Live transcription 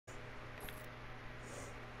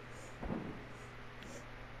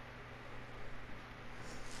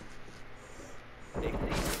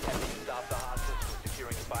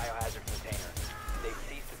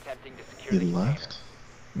He left?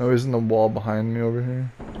 No, he's in the wall behind me over here.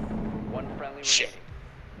 One friendly Shit.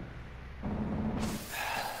 remaining.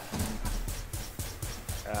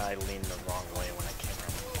 I leaned the wrong way when I came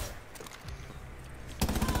around the corner.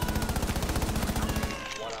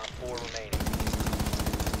 1 on 4 remaining.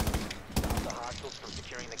 Stop the hostiles from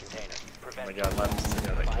securing the container. Prevent Oh my god, left.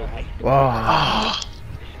 I got killed me. Wow.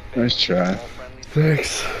 Nice try.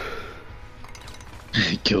 Thanks.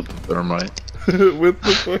 He killed the thermite. With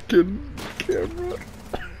the fucking camera.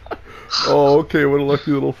 Oh, okay, what a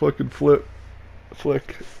lucky little fucking flick. I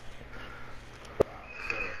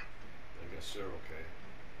guess they're okay.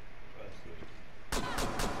 That's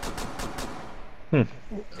good.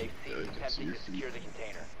 They've ceased attempting to secure the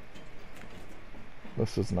container.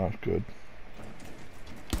 This is not good.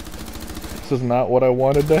 This is not what I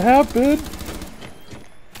wanted to happen.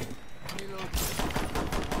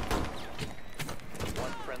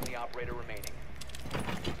 One friendly operator remaining.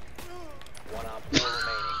 1 on 4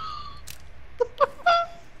 remaining.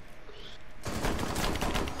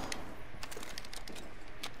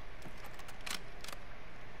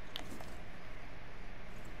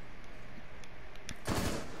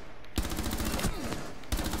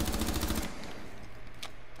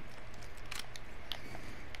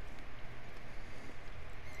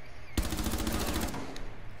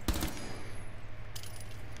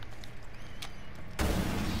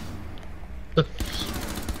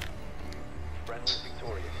 Friendly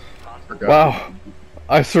victorious. Hostile Wow.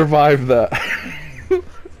 I survived that. I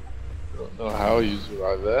don't know how you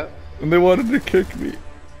survived that. And they wanted to kick me.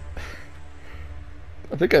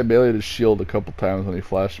 I think I meleeed his shield a couple times when he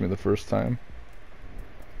flashed me the first time.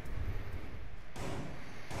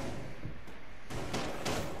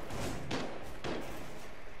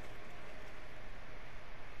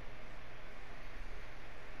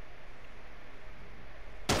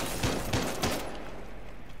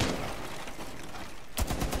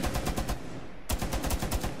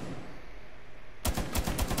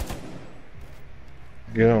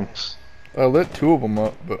 Get him. I lit 2 of them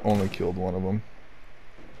up, but only killed 1 of them.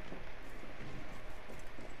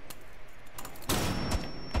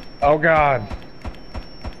 Oh god.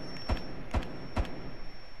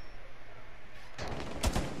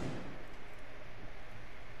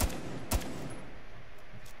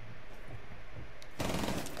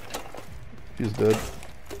 He's dead.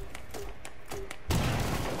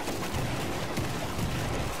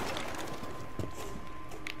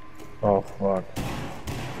 Oh fuck.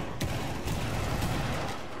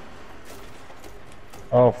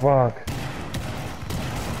 Oh fuck.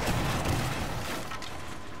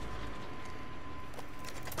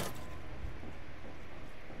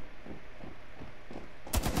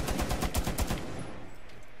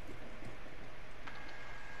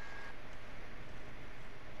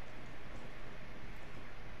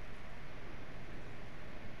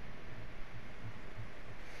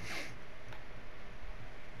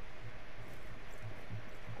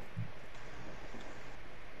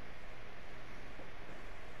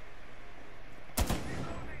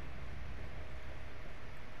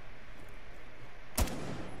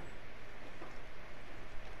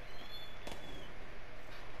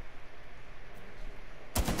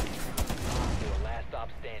 last stop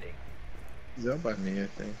standing. He's out by me, I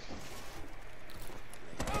think.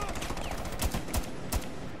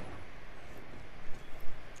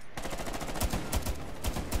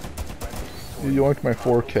 You yoinked my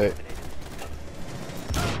 4K.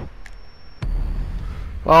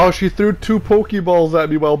 Oh, she threw 2 Pokeballs at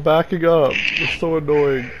me while backing up. It's so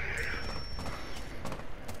annoying.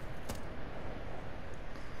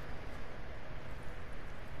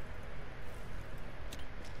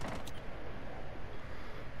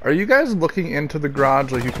 Are you guys looking into the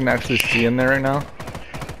garage like you can actually see in there right now?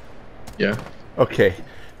 Yeah. Okay,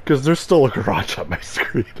 because there's still a garage on my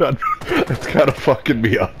screen. It's kind of fucking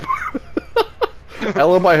me up.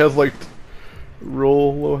 Alibi has like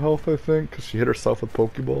real low health, I think, because she hit herself with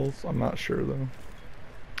Pokeballs. I'm not sure though.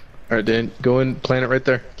 Alright, Dan, go in, plant it right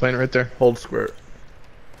there. Plant it right there. Hold square.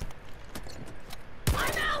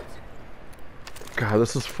 God,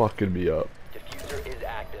 this is fucking me up. Diffuser is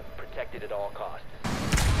active, protected at all costs.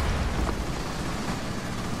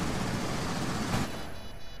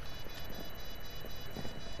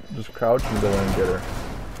 Just crouch and go in and get her.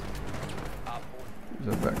 Is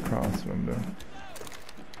that that cross window?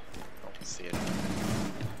 See it.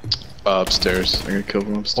 Upstairs. I gotta kill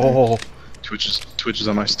him upstairs. Oh, Twitches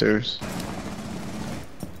on my stairs.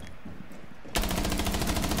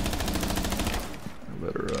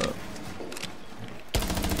 let her up.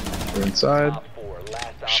 We're inside. Top 4,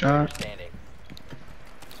 last Shot. operator standing.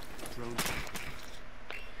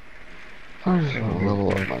 I'm just gonna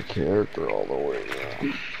level up my character all the way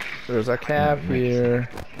now. There's a cab here.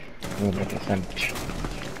 We'll make a sandwich.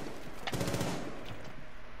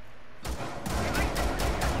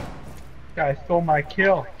 Guy stole my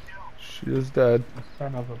kill. She is dead.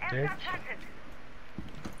 Son of a bitch.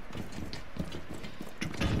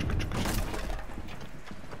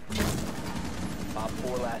 Op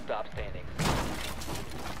 4 last stop standing.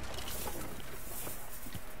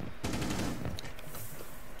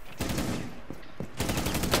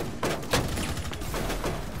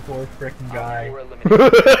 Poor frickin' Op guy. 4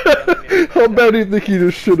 eliminated. How bad do you think he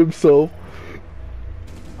just shit himself?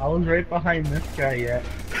 I was right behind this guy yet.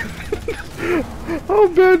 How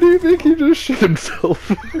bad do you think he just shit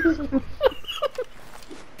himself?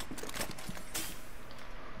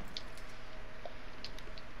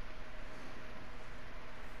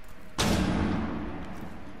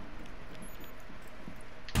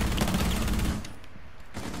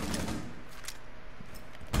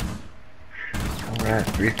 Alright,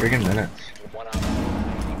 3 friggin' minutes. One op 4.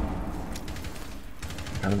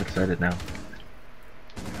 Kind of excited now.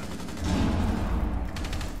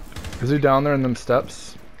 Is he down there in them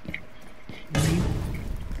steps?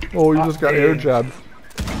 Oh, you just got air jabbed.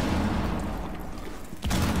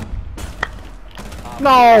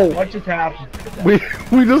 No! What just happened? We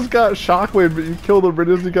just got shockwaved, but you killed him right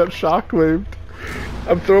as he got shockwaved.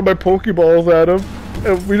 I'm throwing my Pokeballs at him,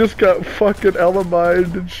 and we just got fucking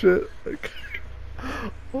LMI'd and shit. Like,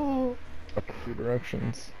 oh. Up a few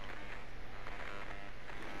directions.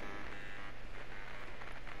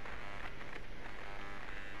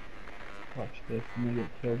 Watch this. I'm gonna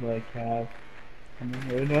get killed by a cab.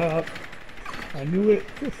 Coming right up. I knew it.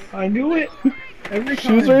 I knew it. Every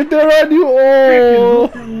time. She's right there on you. Frickin' Oh!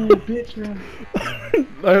 little bitch, man.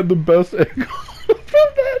 I had the best angle from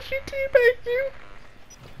that. She teabagged you.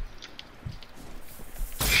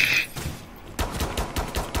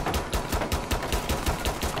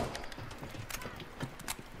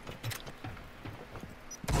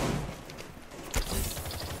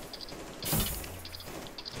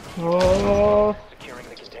 Oh. Securing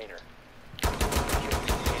the container.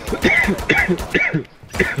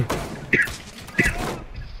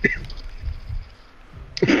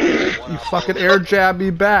 You fucking air jab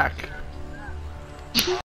me back.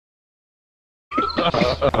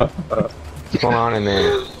 What's going on in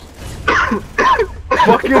there?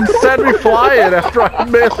 Fucking sent me flying after I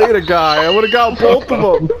meleeed a guy. I would've got both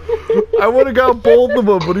of them. I would've got both of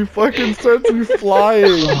them, but he fucking sent me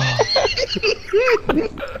flying.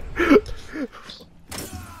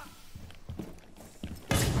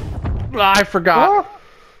 I forgot.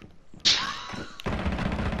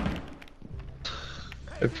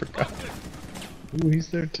 I forgot. Ooh, he's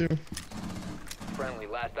there too. Friendly,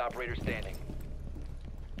 last operator standing.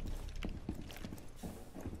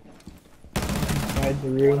 Inside the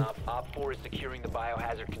One room. op 4 is securing the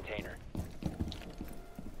biohazard container.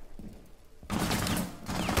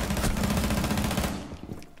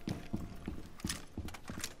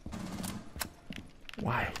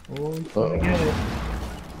 Why? Oh, he's gonna get it.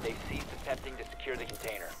 They've ceased attempting to secure the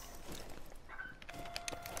container.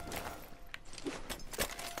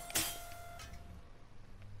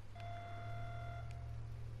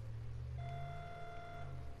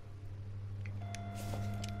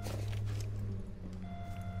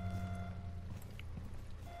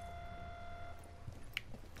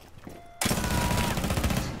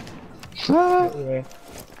 That way.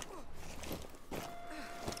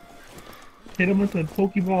 Hit him with a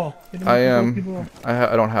Pokeball. Hit him I with a am. Pokeball.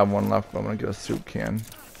 I don't have one left, but I'm gonna get a soup can.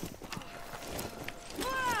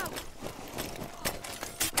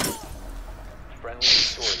 Friendly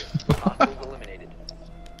victorious. Hostiles eliminated.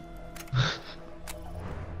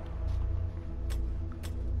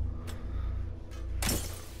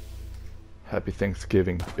 Happy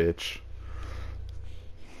Thanksgiving, bitch.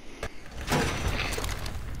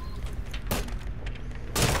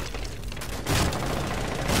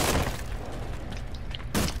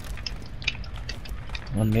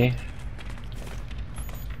 On me?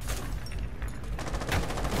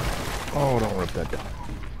 Oh, don't rip that down.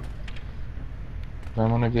 I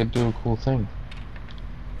wanna do a cool thing.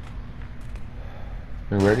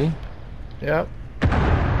 You ready? Yep.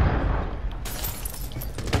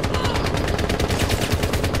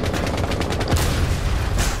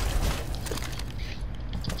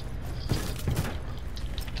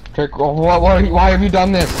 Okay, why have you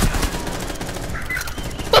done this?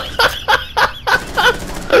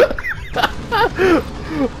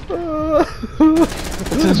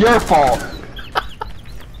 This is your fault.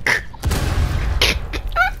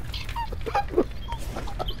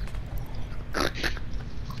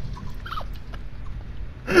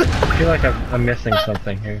 Kill like I'm missing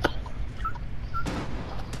something here.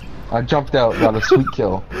 I jumped out, got a sweet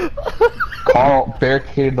kill. Carl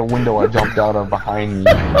barricaded the window I jumped out of behind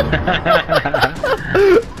me.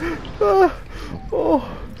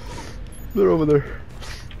 Oh, they're over there.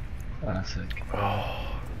 Classic.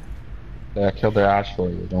 Yeah, I killed their ash for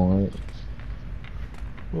you, don't worry.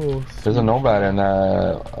 Oh, There's a nomad in that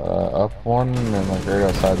up one and like right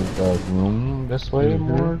outside of the room this way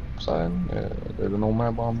more side. Yeah, there's a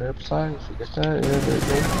nomad bomb there beside. If you get that, yeah, there you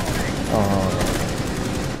go.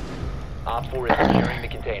 Op 4 is securing the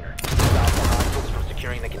container. Stop the hostiles from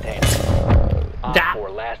securing the container. Op 4,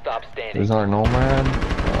 last stop standing. There's our nomad.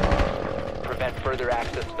 Prevent further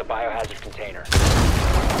access to the biohazard container.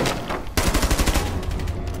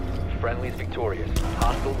 Friendly's victorious.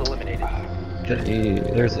 Hostiles eliminated.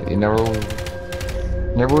 There's you never would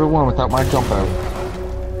have won without my jump out.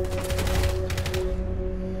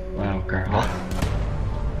 Wow, girl.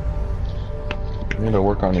 You need to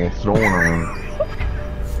work on your throwing around.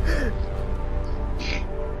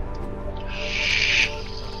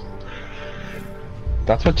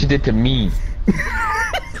 That's what you did to me.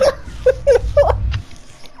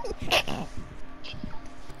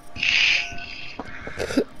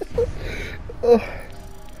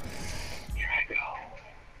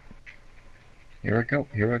 Here I go,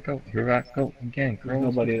 here I go, here I go again. Girls,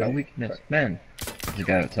 Nobody no there. weakness. Men. There's a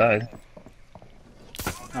guy outside.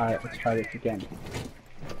 Alright, let's try this again.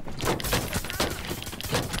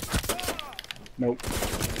 Nope.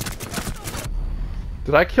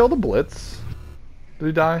 Did I kill the Blitz? Did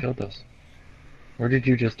he die? Killed us. Where did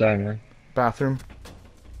you just die, man? Bathroom.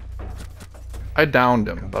 I downed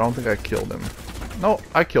him, but I don't think I killed him. No,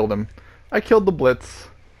 I killed him. I killed the Blitz.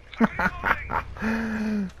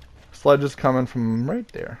 Sledge is coming from right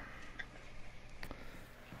there.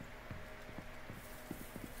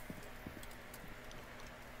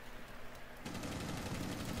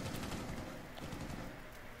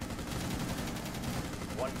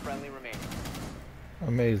 One friendly remaining.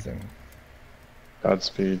 Amazing.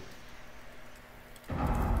 Godspeed.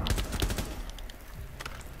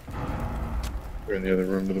 We're in the other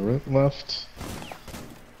room to the left.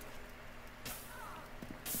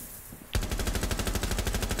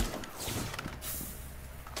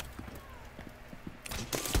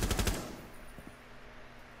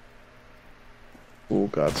 Oh,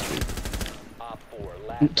 Godspeed. Op 4,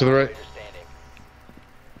 last To the right. operator standing.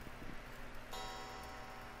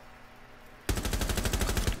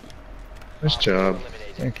 Nice job.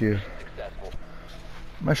 Eliminated. Thank you. Successful.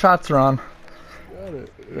 My shots are on. Got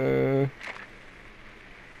it.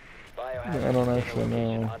 Biohazard I don't container actually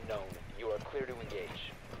location know. unknown. You are clear to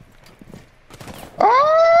engage.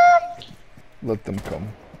 Let them come.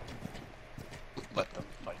 Let them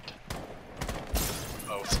fight.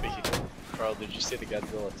 Oh, speaking of, Carl, did you see the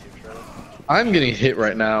Godzilla 2 trailer? I'm getting hit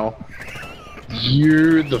right now.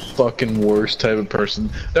 You're the fucking worst type of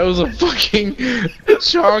person. That was a fucking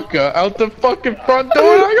Chonka out the fucking front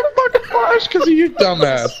door like a fucking flash because of you,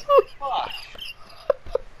 dumbass.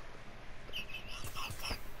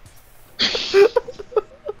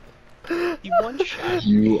 He one shot.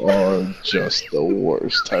 You are just the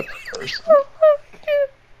worst type of person.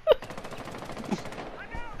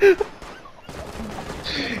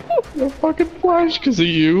 The fucking flash because of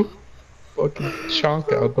you. Fucking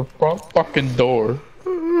chunk out the front fucking door.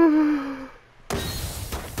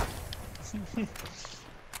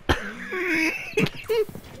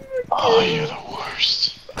 Oh, you're the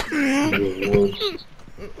worst. You're the worst.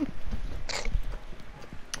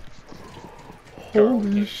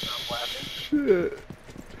 Holy shit.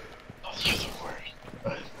 Oh, you're the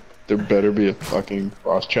worst. There better be a fucking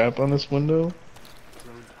frost trap on this window.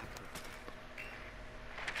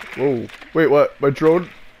 Whoa. Wait, what? My drone?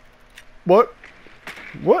 What?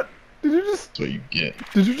 What? Did you just... That's what you get.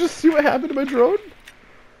 Did you just see what happened to my drone?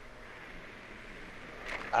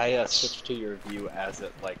 I switched to your view as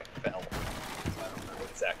it like fell. So I don't know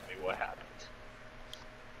exactly what happened.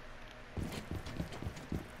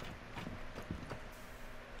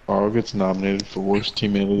 Carl gets nominated for worst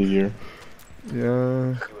teammate of the year. Yeah.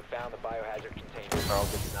 You have found the biohazard container. Carl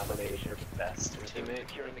gets nominated for best Resume teammate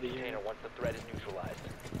securing of the the year. container once the threat is neutralized.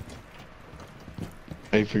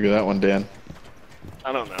 How you figure that one, Dan?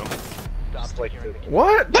 I don't know. Stop Just like securing the- the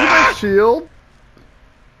What? To my shield?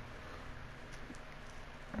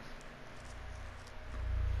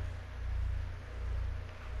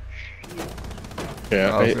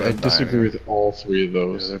 Yeah, I was I gonna disagree die. with all three of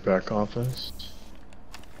those. They're back office.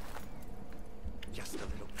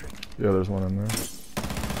 Yeah, there's one in there.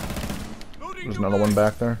 There's another one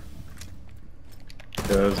back there.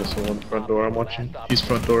 Yeah, there's also one front door I'm watching. He's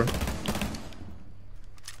front door. I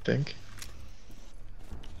think.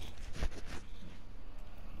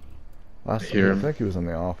 Last Hear time, I him. think he was in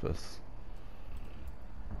the office.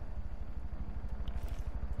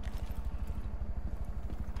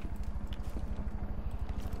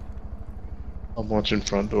 I'm watching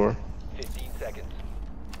front door. 15 seconds.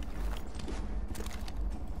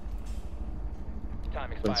 Time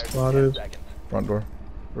Been expires in 10 spotted. seconds. Front door.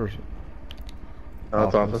 Where's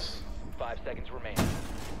Out office. 5 seconds remaining.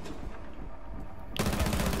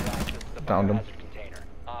 Access to the Downed him. biohazard container.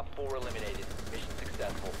 Op 4 eliminated. Mission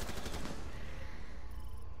successful.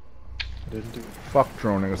 Didn't do. Fuck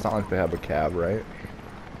droning. It's not like they have a cab, right?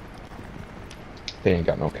 They ain't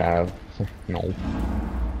got no cav. No.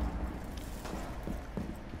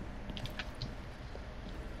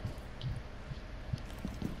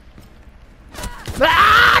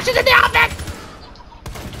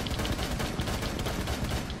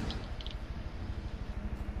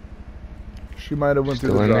 She might have went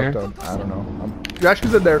through Still the in there? drop down. I don't know. Yeah,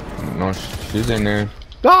 she's in there. No, she's in there.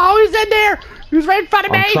 Oh, he's in there! He's right in front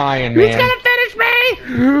of I'm me! trying, He's man. gonna finish me!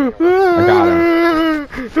 I got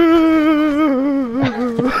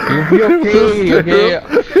You'll be okay, okay?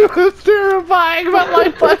 It was terrifying, but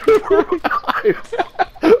like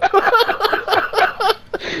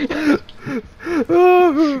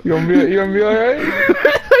You gonna be alright?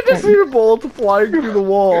 I just see the bullets flying through the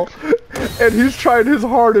wall, and he's trying his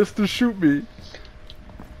hardest to shoot me.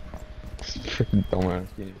 Freaking dumbass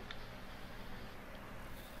game.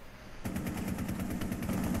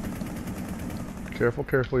 Careful,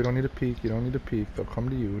 careful, you don't need to peek, you don't need to peek, they'll come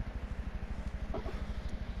to you. Oh,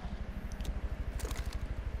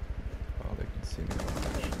 they can see me.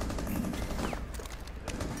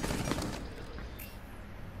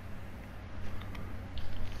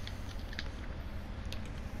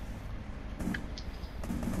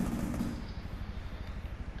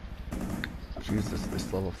 Jesus, they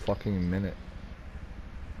still have a fucking minute.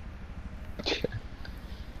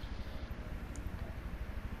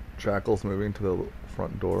 Jackal's moving to the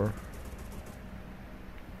front door.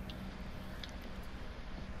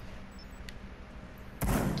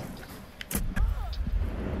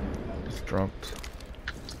 He's drunked.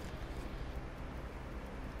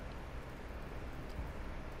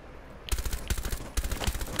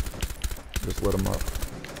 Just let him up.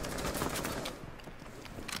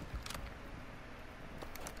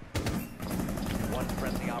 One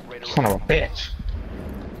friendly operator Son of a bitch.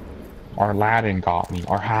 Our Aladdin got me.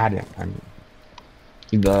 Or had it. I mean,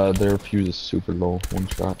 their fuse is super low. One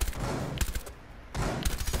shot.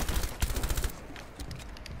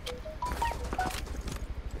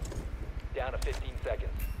 down to 15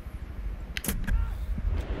 seconds.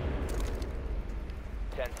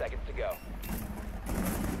 10 seconds to go.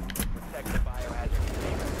 Protect the biohazard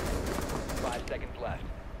container. 5 seconds left.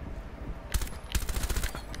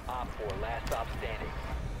 Op 4, last stop standing.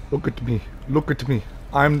 Look at me. Look at me.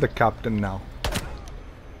 I'm the captain now.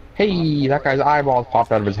 Hey, that guy's eyeballs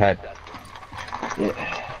popped out of his head.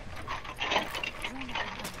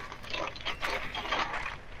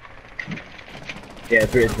 Yeah,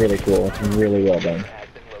 it's really cool. It's really well done. Has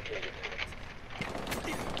been located.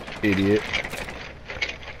 Idiot.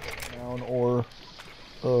 Down or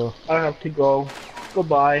I have to go.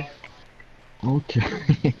 Goodbye. Okay.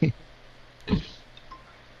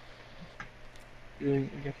 I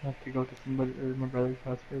guess I have to go to somebody or my brother's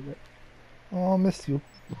house for a bit. Oh, I miss you.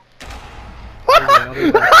 I'll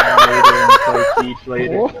be back later and play Siege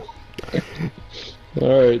later.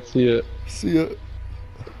 Alright, see ya. See ya.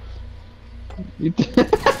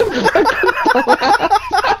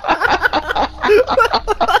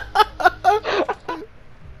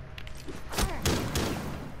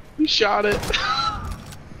 He shot it.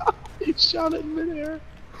 He shot it in midair.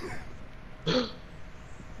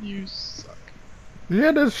 You suck. He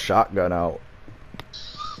had his shotgun out.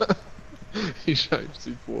 He shot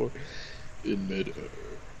C4 in midair.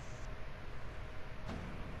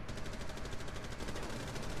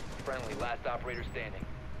 Friendly, last operator standing.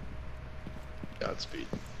 Godspeed.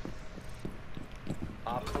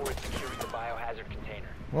 Op 4 is securing the biohazard container.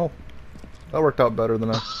 Well, that worked out better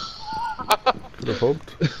than I could have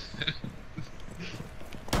hoped.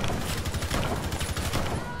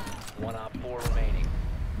 One Op 4 remaining.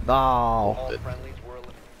 No. All friendlies were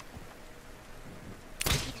eliminated.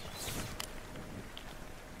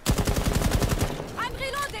 I'm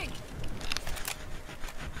reloading!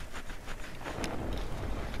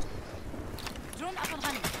 Drone up and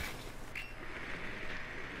running.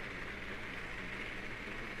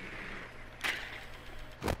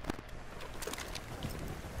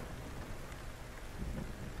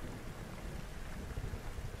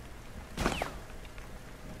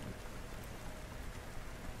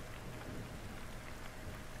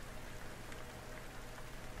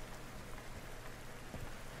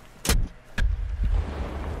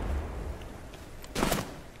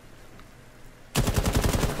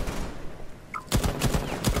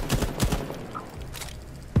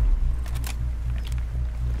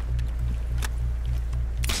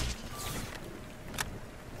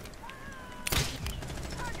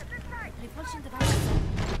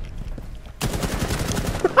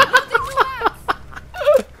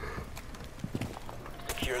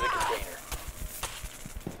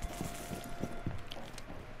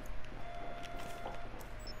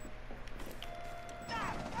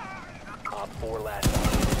 4 last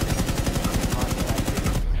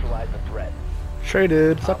neutralize the threat.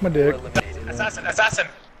 Traded. Suck my dick. Eliminated. Assassin! Assassin!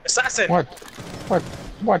 Assassin! What?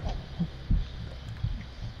 What?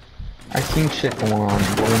 I seen shit going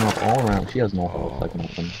on, blowing up all around. She has no health, like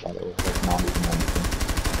nothing. By the way, like not even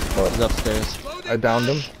anything. He's upstairs. I downed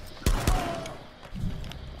him.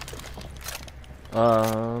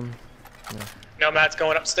 Nomad's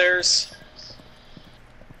going upstairs.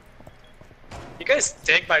 You guys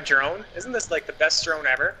dig my drone? Isn't this like the best drone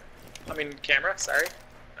ever? I mean, camera, sorry.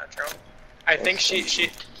 Not drone. I think she...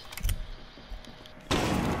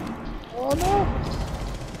 Oh no!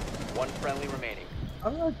 1 friendly remaining.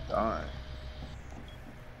 I'm not dying.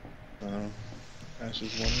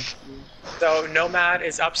 Ashes one. So Nomad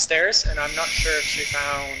is upstairs, and I'm not sure if she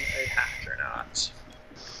found a hatch or not.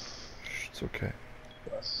 It's okay.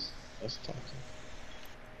 Let's talk.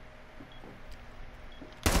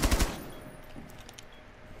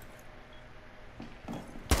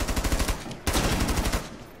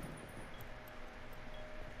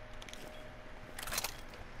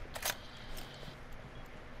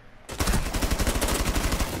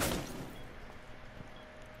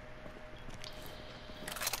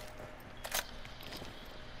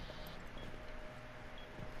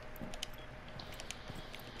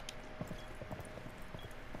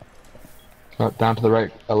 Down to the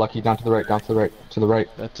right. Lucky, down to the right, down to the right, to the right.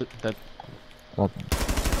 That's it. That. Oh,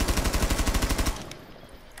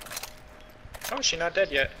 is she not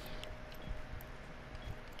dead yet?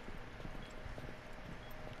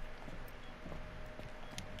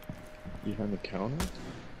 Behind the counter?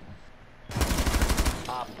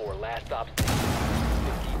 Op 4 last stop.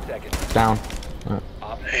 15 seconds. Down.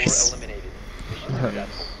 Op 4 Nice. eliminated. Mission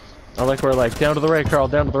successful. I like we're like down to the right, Carl,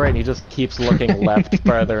 down to the right, and he just keeps looking left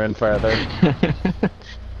farther and farther.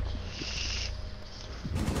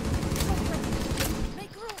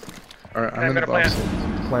 Make room. Alright, I'm I'm in the gonna box.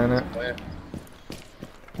 Planet.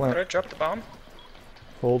 Did I drop the bomb?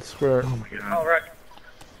 Hold square. Oh my god. All right.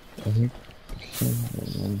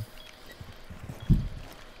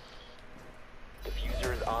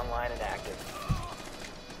 Diffuser is online and active.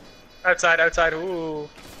 Outside, outside. Ooh.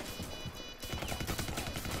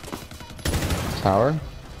 Tower?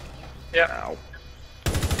 Yeah. Ow.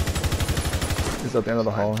 He's at the end of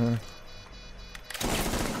the hall here.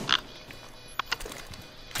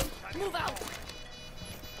 Move out.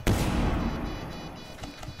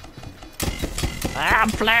 I'm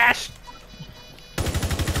flashed! Op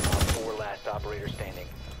 4 last operator standing.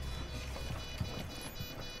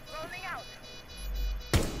 Rolling out.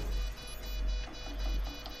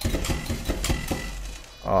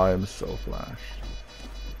 I'm so flashed.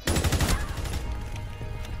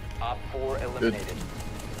 Op 4 eliminated.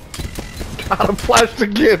 God, I'm flashed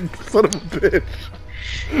again, son of a bitch.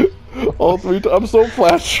 All 3 times. I'm so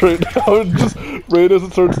flashed right now. It just right as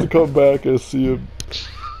it starts to come back, I see him.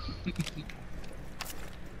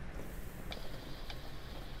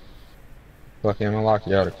 Lucky, I'm gonna lock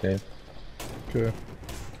you out, okay? Okay.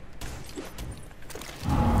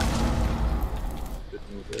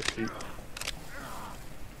 Didn't move their feet.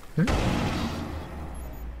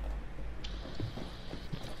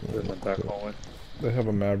 They're in the back hallway. They have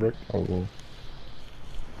a Maverick. Oh, well.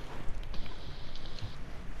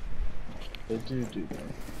 They do that.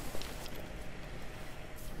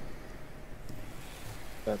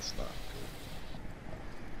 That's not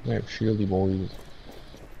They have shieldy boys.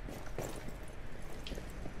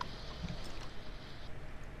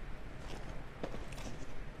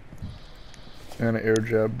 And an air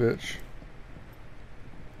jab, bitch.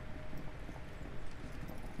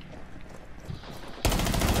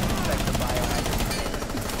 Protect the biohazard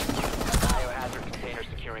container. Biohazard container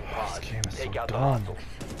securing pods. This game is Take so out the dumb. hostiles.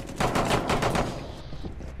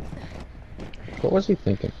 What was he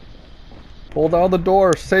thinking? Pull down the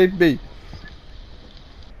door, save me!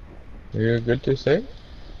 You're good to say?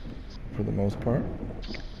 For the most part.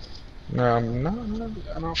 No, I'm not from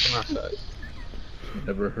that side.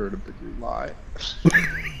 Never heard a bigger lie.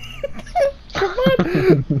 Come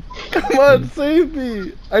on! Come on, save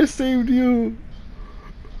me! I saved you!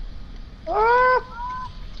 Bye,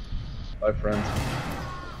 friends.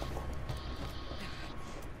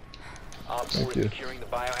 Op 4 Thank is you. securing the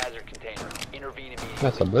biohazard container. Intervene immediately.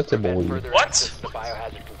 That's a blitzer Prevent boy. further What? access to the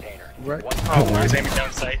biohazard container. Right. Once Oh, I was aiming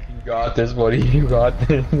down sight. You got this, buddy. You got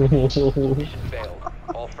this. mission failed.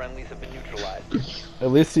 All friendlies have been neutralized.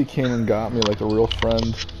 At least he came and got me like a real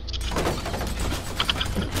friend.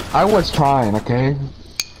 I was trying, okay?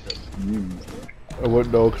 I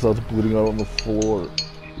wouldn't know because I was bleeding out on the floor.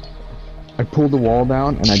 I pulled the wall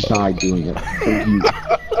down and I died doing it. Thank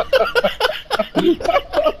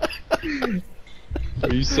you.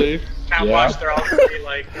 Are you safe? Ow, Yeah, Yeah. watch, they're all gonna be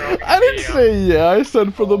like, they're all gonna I didn't be, say yeah, I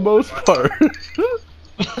said for the most part.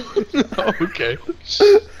 Okay.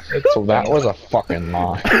 So that was a fucking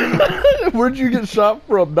lie. Where'd you get shot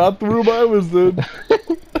from? Not the room I was in.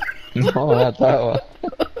 No, not that one.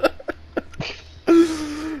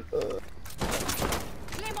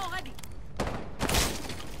 Claymore ready.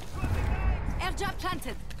 Air jab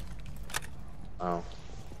planted. Oh,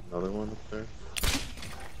 another one up there.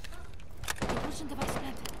 Propulsion device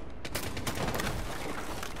planted.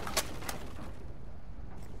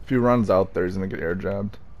 If he runs out there, he's gonna get air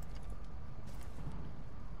jabbed.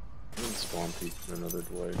 Spawn peek for another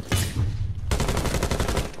Dwight.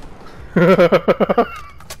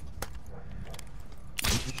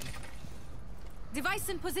 Device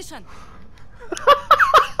in position.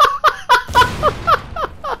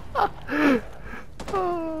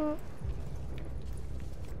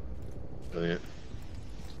 Brilliant.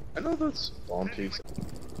 I know that's spawn peeks.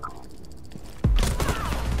 4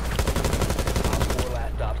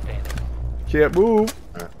 last stop standing. Can't move.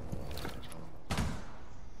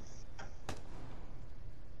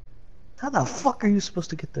 How the fuck are you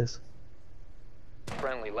supposed to get this?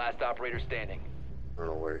 Friendly, last operator standing. I don't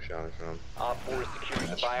know where you're shouting from. Op 4 is securing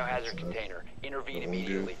the biohazard container. Intervene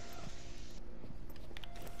immediately.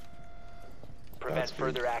 Prevent That's good.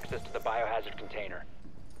 further access to the biohazard container.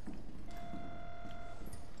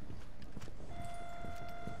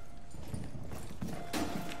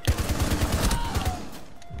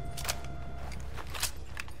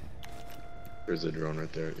 There's a drone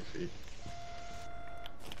right there at your feet.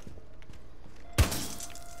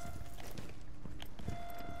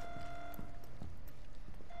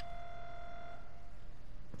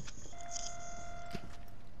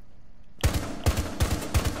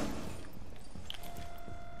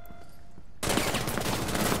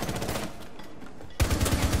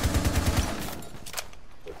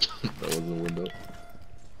 That was the window.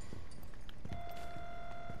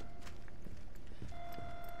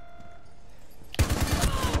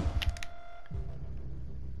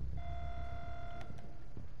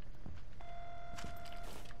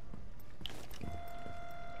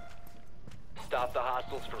 Stop the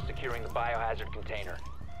hostiles from securing the biohazard container.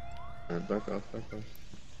 Alright, back off, back off.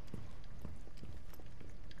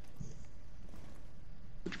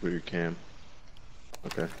 Where'd you put your cam?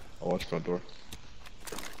 Okay, I'll watch front door.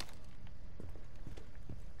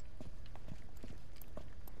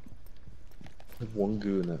 I have one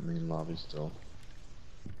goo in that main lobby still.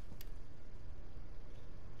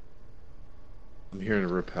 I'm hearing a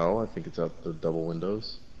repel. I think it's out the double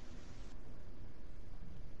windows.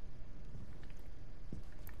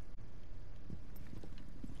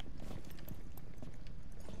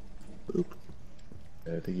 Oop.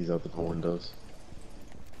 Yeah, I think he's out the double windows.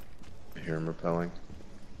 I hear him repelling.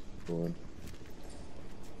 Going.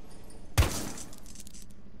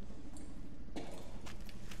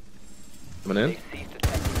 Coming in? They ceased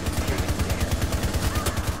attempting to secure the container.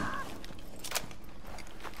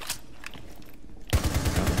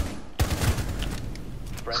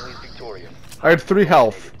 Friendly's victorious. I had 3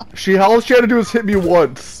 health. All she had to do was hit me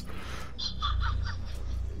once.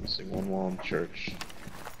 Missing one wall in church.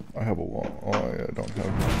 I have a wall. Oh yeah, I don't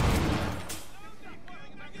have.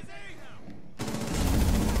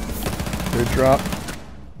 They drop.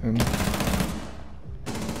 And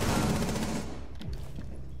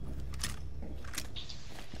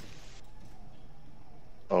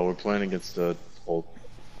Oh, we're playing against the whole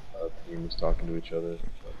team who's talking to each other. That's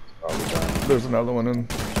probably dying. there's another one in.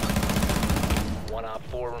 One op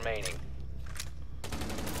 4 remaining.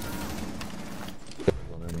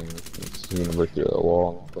 I mean, it's gonna break through the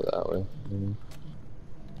wall and go that way.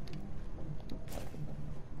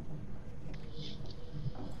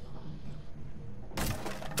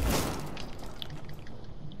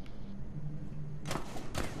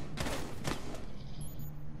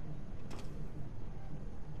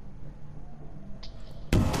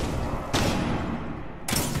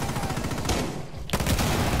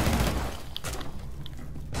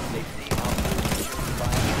 They see Op 4 securing the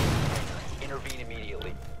biohazard container. Intervene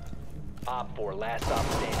immediately. Op 4, last stop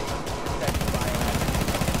standing. Protect the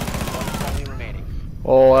biohazard. One friendly remaining.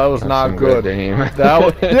 Oh, that was That's not some good. aim. That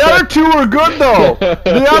was, the other 2 were good though.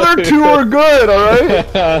 The other 2 were good. All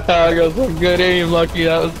right. I got some good aim, Lucky.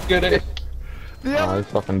 That was good aim. The other I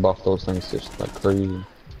fucking buff those things just like crazy.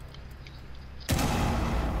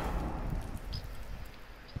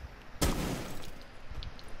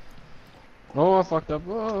 Oh, I fucked up.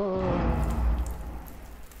 Oh.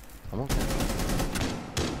 I'm okay.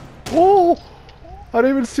 Oh! I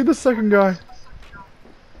didn't even see the second guy.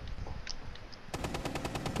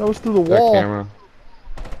 That was through the That wall. camera.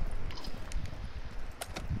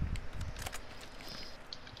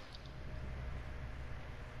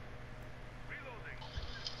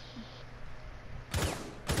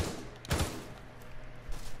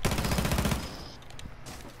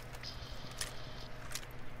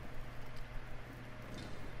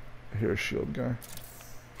 hear a shield guy.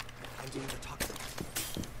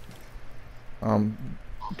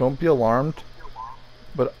 Don't be alarmed,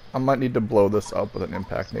 but I might need to blow this up with an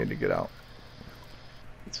impact nade to get out.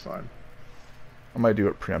 It's fine. I might do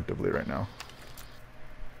it preemptively right now.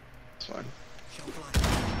 It's fine.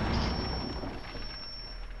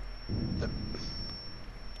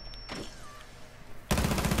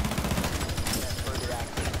 Further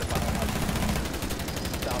access to the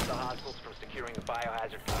biohazard. Stop the hostiles from securing the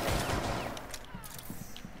biohazard container.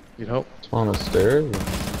 Need help? It's on the stairs.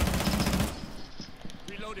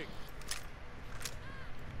 Reloading.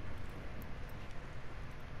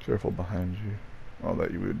 Careful behind you. All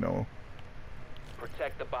that you would know.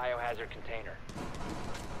 Protect the biohazard container.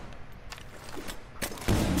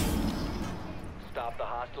 Stop the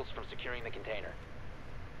hostiles from securing the container.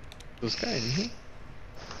 This guy in here?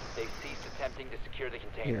 They've ceased attempting to secure the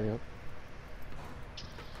container. Yep.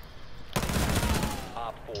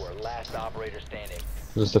 Op 4, last operator standing.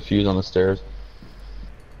 There's a fuse on the stairs.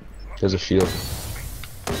 There's a shield.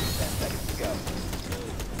 10 seconds to go.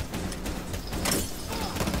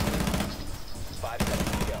 5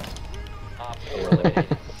 seconds to go. Op 4 eliminated.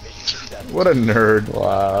 Mission successful. What a nerd.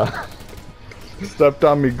 Wow. Stepped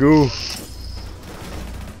on me goo.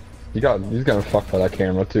 He's gonna fuck by that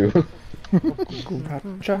camera too.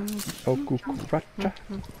 Cucaracha. Oh, cucaracha.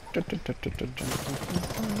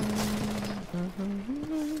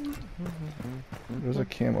 There's a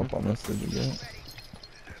cam up on this, did you get it?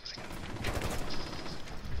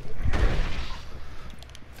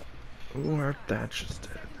 Ooh, our thatch is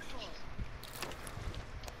dead.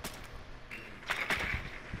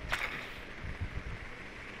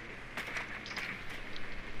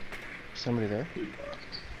 Somebody there?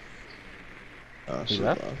 She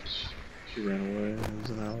left? She ran away. It was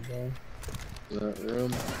an alibi. That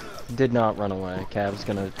room. Did not run away. Cav's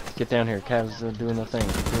gonna get down here. Cav's doing the thing,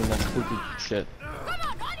 doing that spooky shit.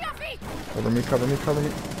 Come on your feet! Cover me, cover me, cover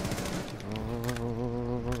me.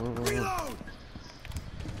 Reload!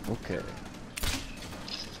 Okay.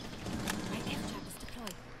 My air trap is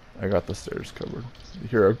deployed. I got the stairs covered. You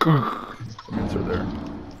hear a that means they're there.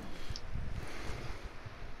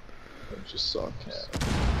 I just saw a cat.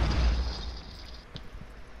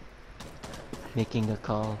 Making a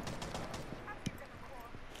call.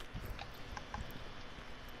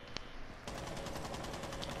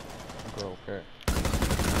 Go, okay.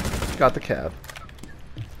 Got the cab.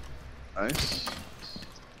 Nice.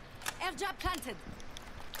 Air trap planted.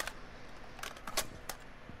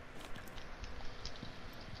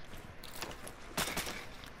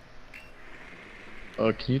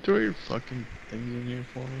 Can you throw your fucking things in here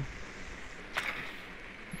for me?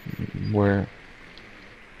 Where?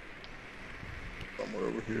 Somewhere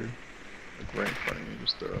over here. Like right in front of me,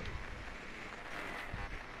 just throw it.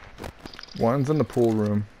 One's in the pool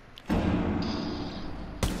room.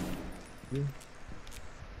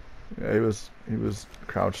 Yeah, he was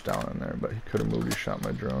crouched down in there, but he could have moved. He shot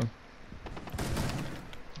my drone.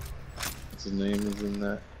 His name is in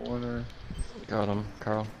that corner. Got him,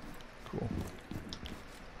 Carl. Cool.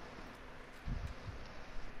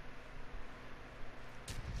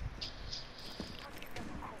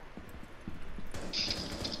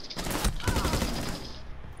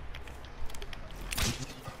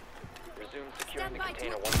 Resume securing the Stand by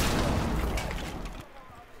container to- once the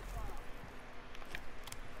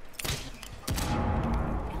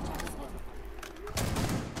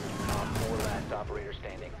Op 4, last operator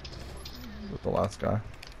standing. With the last guy.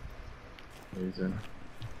 He's in.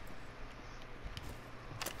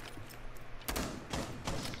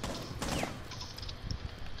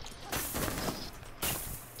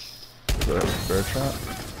 Is that a bear trap?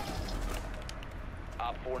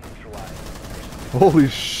 Op 4 neutralized. Holy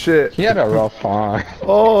shit. He had a rough time.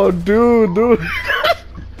 Oh, dude.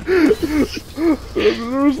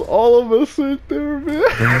 There's all of us right there, man.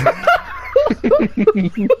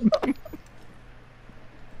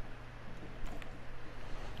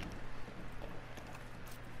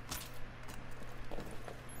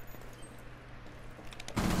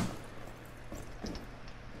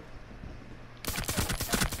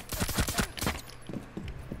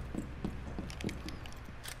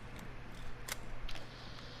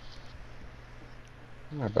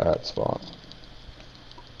 Not a bad spot.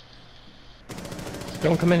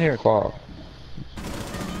 Don't come in here. Wow.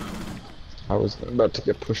 I was about to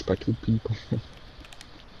get pushed by 2 people.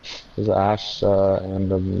 There's Ash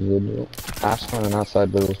and a video. Ash on an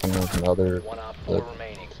outside door, and there's another One Op 4 the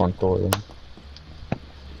remaining. front door. There.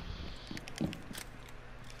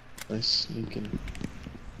 Nice sneaking.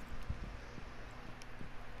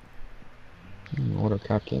 I don't know what our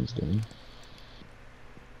captain's doing.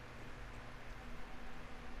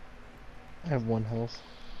 have 1 health.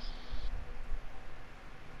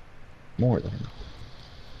 More than.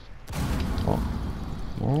 Oh.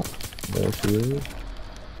 Well, there she is.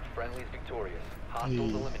 Friendly's victorious.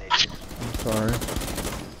 Hostiles eliminated. I'm sorry.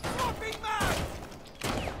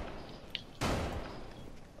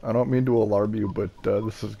 I don't mean to alarm you, but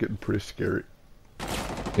this is getting pretty scary.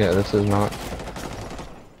 Yeah, this is not.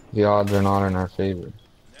 The odds are not in our favor.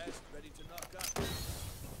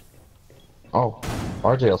 Oh,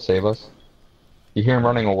 RJ will save us. You hear him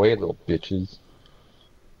running away, little bitches.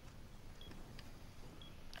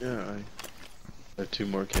 Yeah, I have 2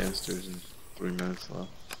 more canisters and 3 minutes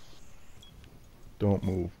left. Don't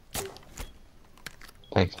move.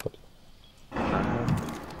 Thanks, buddy.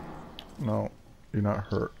 No, you're not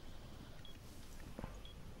hurt.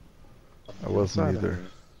 I wasn't either.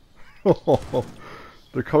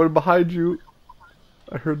 They're coming behind you.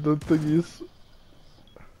 I heard the thingies.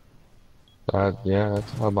 Yeah,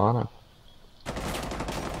 that's Habana.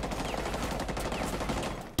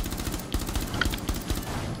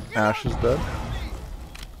 Ash is dead.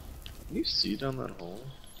 Can you see down that hole?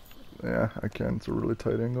 Yeah, I can. It's a really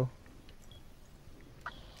tight angle.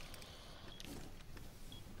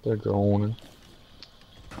 They're going.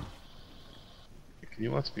 Can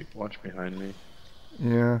you watch behind me?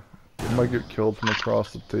 Yeah, it might get killed from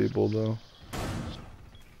across the table though.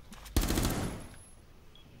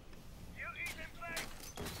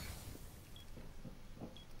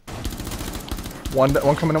 One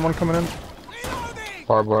coming in, one coming in.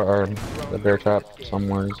 Barbed wire, or the bear trap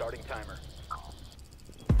somewhere. Starting timer.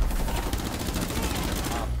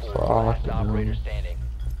 Fuck. Operator standing.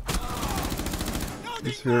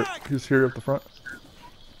 He's here at the front.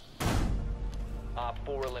 Op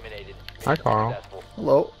 4 eliminated. Hi, Carl. Successful.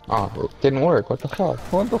 Hello. Oh, it didn't work. What the fuck?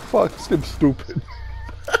 What the fuck? This game's stupid.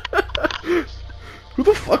 Who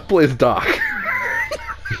the fuck plays Doc?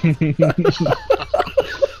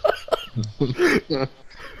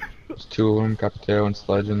 There's 2 of them, Capitero and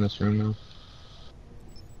Sledge in this room now.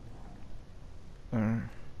 Alright.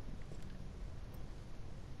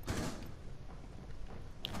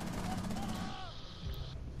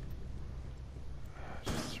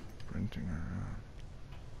 Just sprinting around.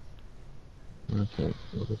 Okay,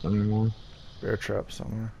 look at them anymore. Bear trap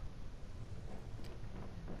somewhere.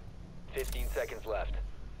 15 seconds left.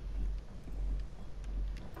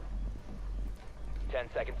 10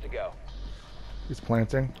 seconds to go. He's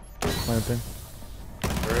planting. Planting.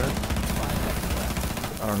 Where at? 5 seconds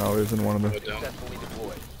left. I don't know, he's in one of the... Successfully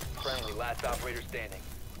deployed. Friendly, last operator standing.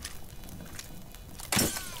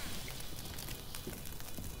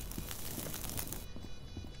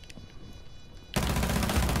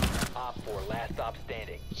 Op 4, last stop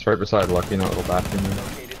standing. It's right beside Lucky in that little bathroom there.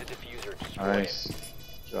 Located the diffuser. Destroy it. Nice.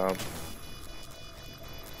 Job.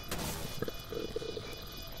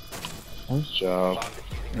 Nice job. Bomb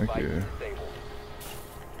defusing Thank device you. disabled.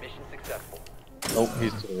 Mission successful. Oh,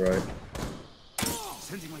 he's to the right.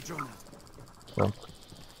 Fuck.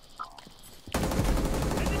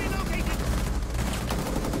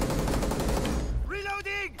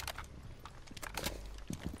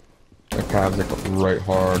 That Cav's like right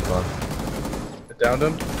hard, but I downed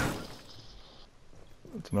him.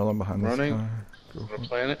 It's another one behind this Running. guy. I'm gonna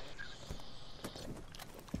plant it.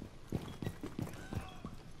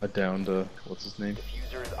 I downed, what's his name?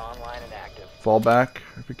 Diffuser is online and active. Fall back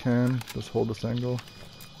if you can. Just hold this angle.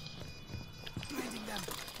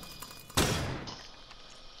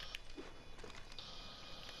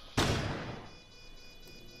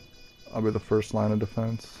 I'll be the first line of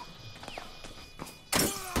defense.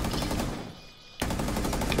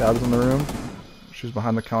 Cab's in the room. She's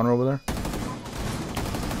behind the counter over there.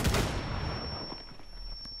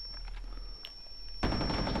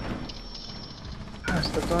 I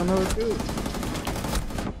stepped on another dude.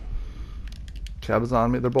 Cab is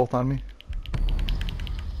on me. They're both on me.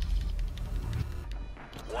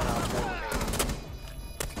 One op 4 remaining.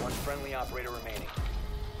 One friendly operator remaining.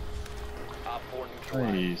 Op 4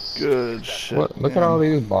 neutralized. Nice. Good shit. what? Look at all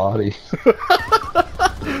these bodies.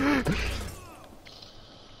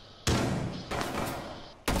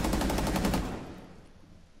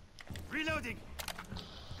 Reloading.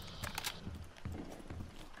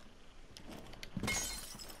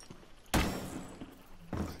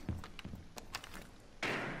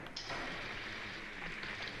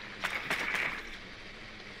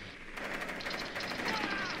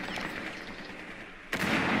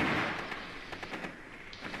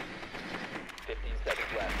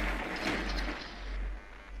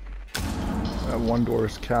 That one door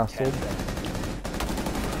is castled.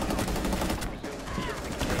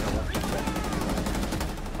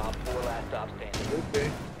 Op 4 last stop standing. Okay.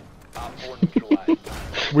 Op 4 neutralized.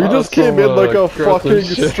 We just came in like a fucking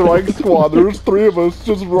strike squad. There's 3 of us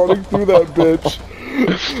just running through that bitch.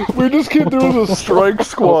 We just came through as a strike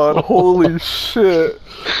squad. Holy shit.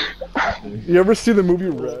 You ever see the movie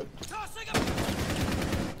Red?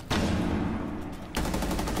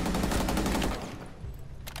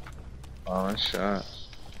 Oh, nice shot.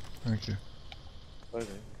 Thank you.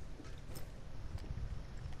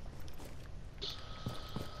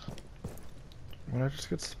 When I just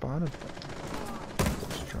get spotted?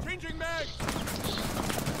 Changing mags.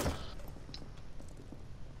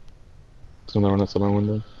 Someone outside my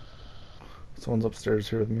window. Someone's upstairs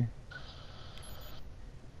here with me.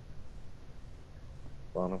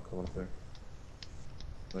 Come up there.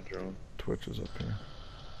 My drone. Twitch is up here.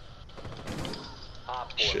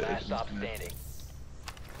 Op 4, Shit, last stop standing.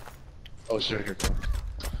 Oh shit, here comes.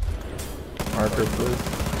 Marker, please.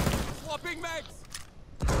 Swapping mags.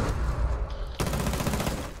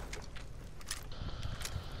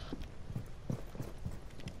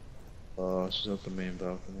 Oh, she's at the main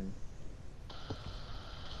balcony.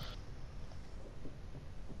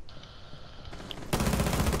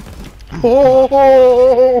 What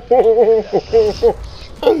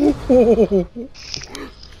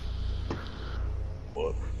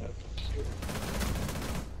happened here?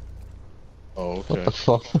 Oh, okay. What the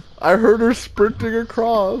fuck? I heard her sprinting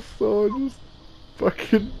across, so I just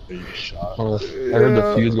fucking. You shot. Oh, I heard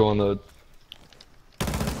the fuse go on the.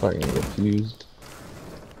 Fucking get fused.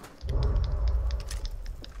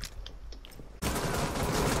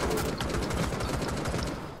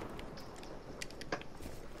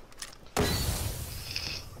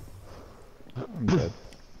 I'm dead.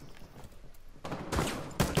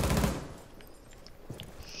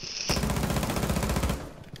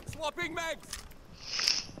 Swapping mags.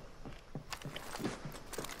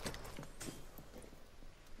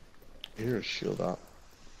 Here's shield up.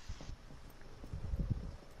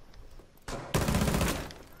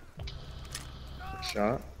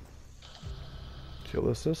 Shot. Kill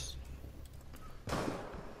assist.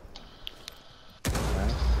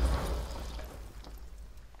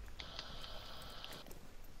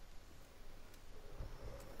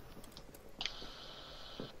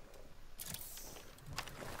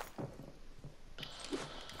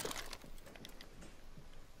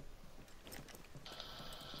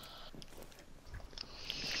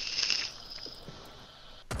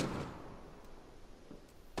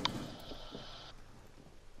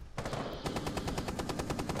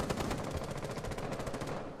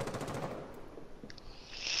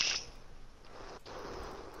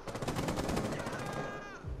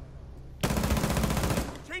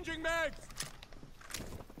 Changing mags.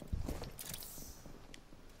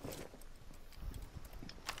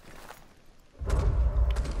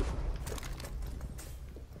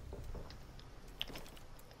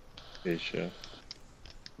 Hey, chef.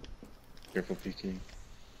 Careful peeking.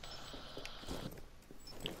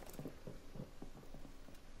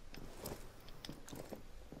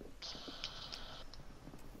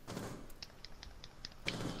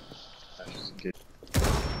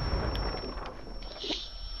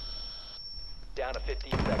 Down to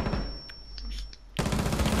 15 seconds.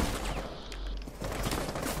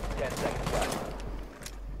 10 seconds left.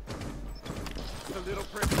 The little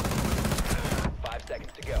prick. 5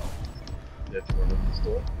 seconds to go.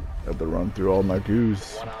 Had to run through all my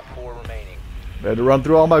goose. 1 op 4 remaining. Had to run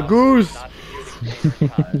through all my goose. Not secured the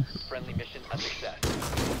time. Friendly mission a success.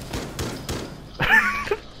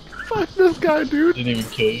 Fuck this guy, dude. Didn't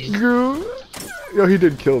even kill you. Goo. Yo, he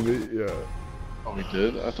did kill me. Yeah. Oh, he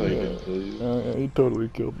did? I thought he didn't kill you. Yeah, he totally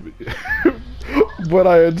killed me. But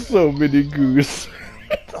I had so many goose.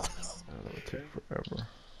 That would take forever.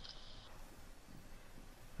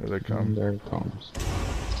 Here they come. There it comes.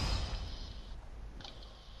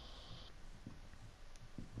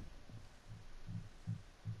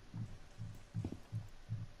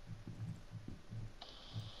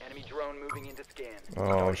 Enemy drone moving into scan.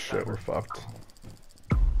 Oh shit, we're fucked.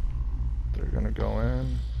 They're gonna go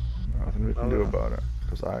in. Nothing we can do about it.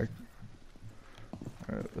 Cause Alright,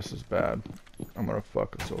 this is bad. I'm gonna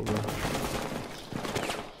fuck us over.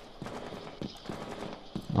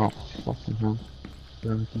 Oh, fucking hell.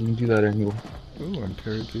 Yeah, you can do that angle. Ooh,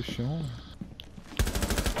 interrogation.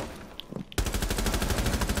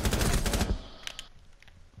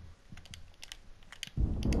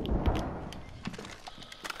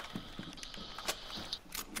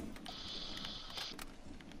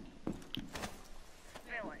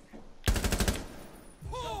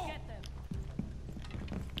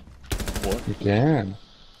 What? You can.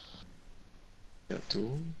 Yeah,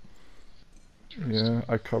 two? Yeah,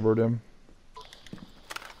 I covered him.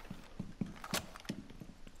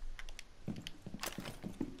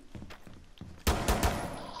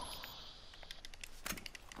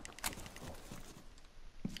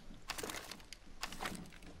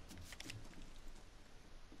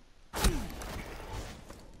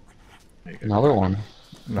 Another one.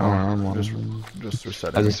 No, I'm just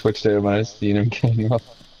reset I it. just switched it and I seen him getting up.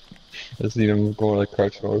 I seen him going like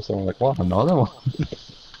crouching over, so I'm like, wow, another one.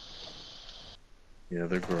 Yeah,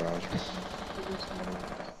 their garage.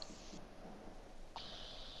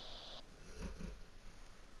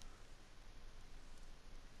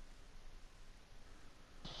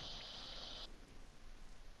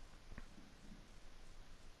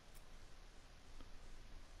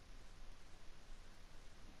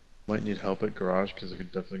 Might need help at garage because they're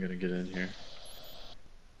definitely gonna get in here.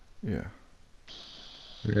 Yeah.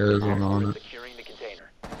 Yeah, there's one on it. Securing the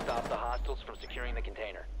container. Stop the hostiles from securing the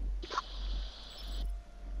container.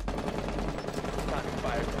 Time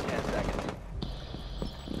expires in 10 seconds.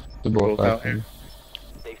 They're both Both out back in.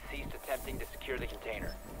 They've ceased attempting to secure the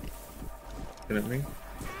container. Get at me?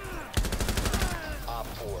 Op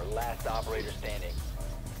 4, last operator standing.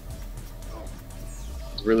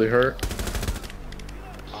 It's really hurt.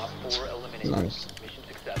 Op 4 eliminated. Nice. Mission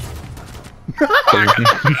successful.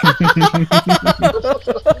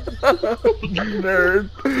 Nerd.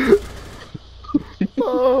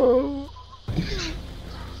 Oh.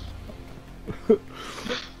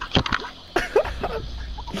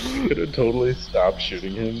 Could have totally stopped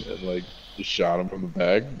shooting him and like just shot him from the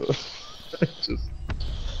back, but just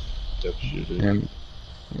kept shooting. And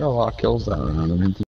you got a lot of kills that round. I mean,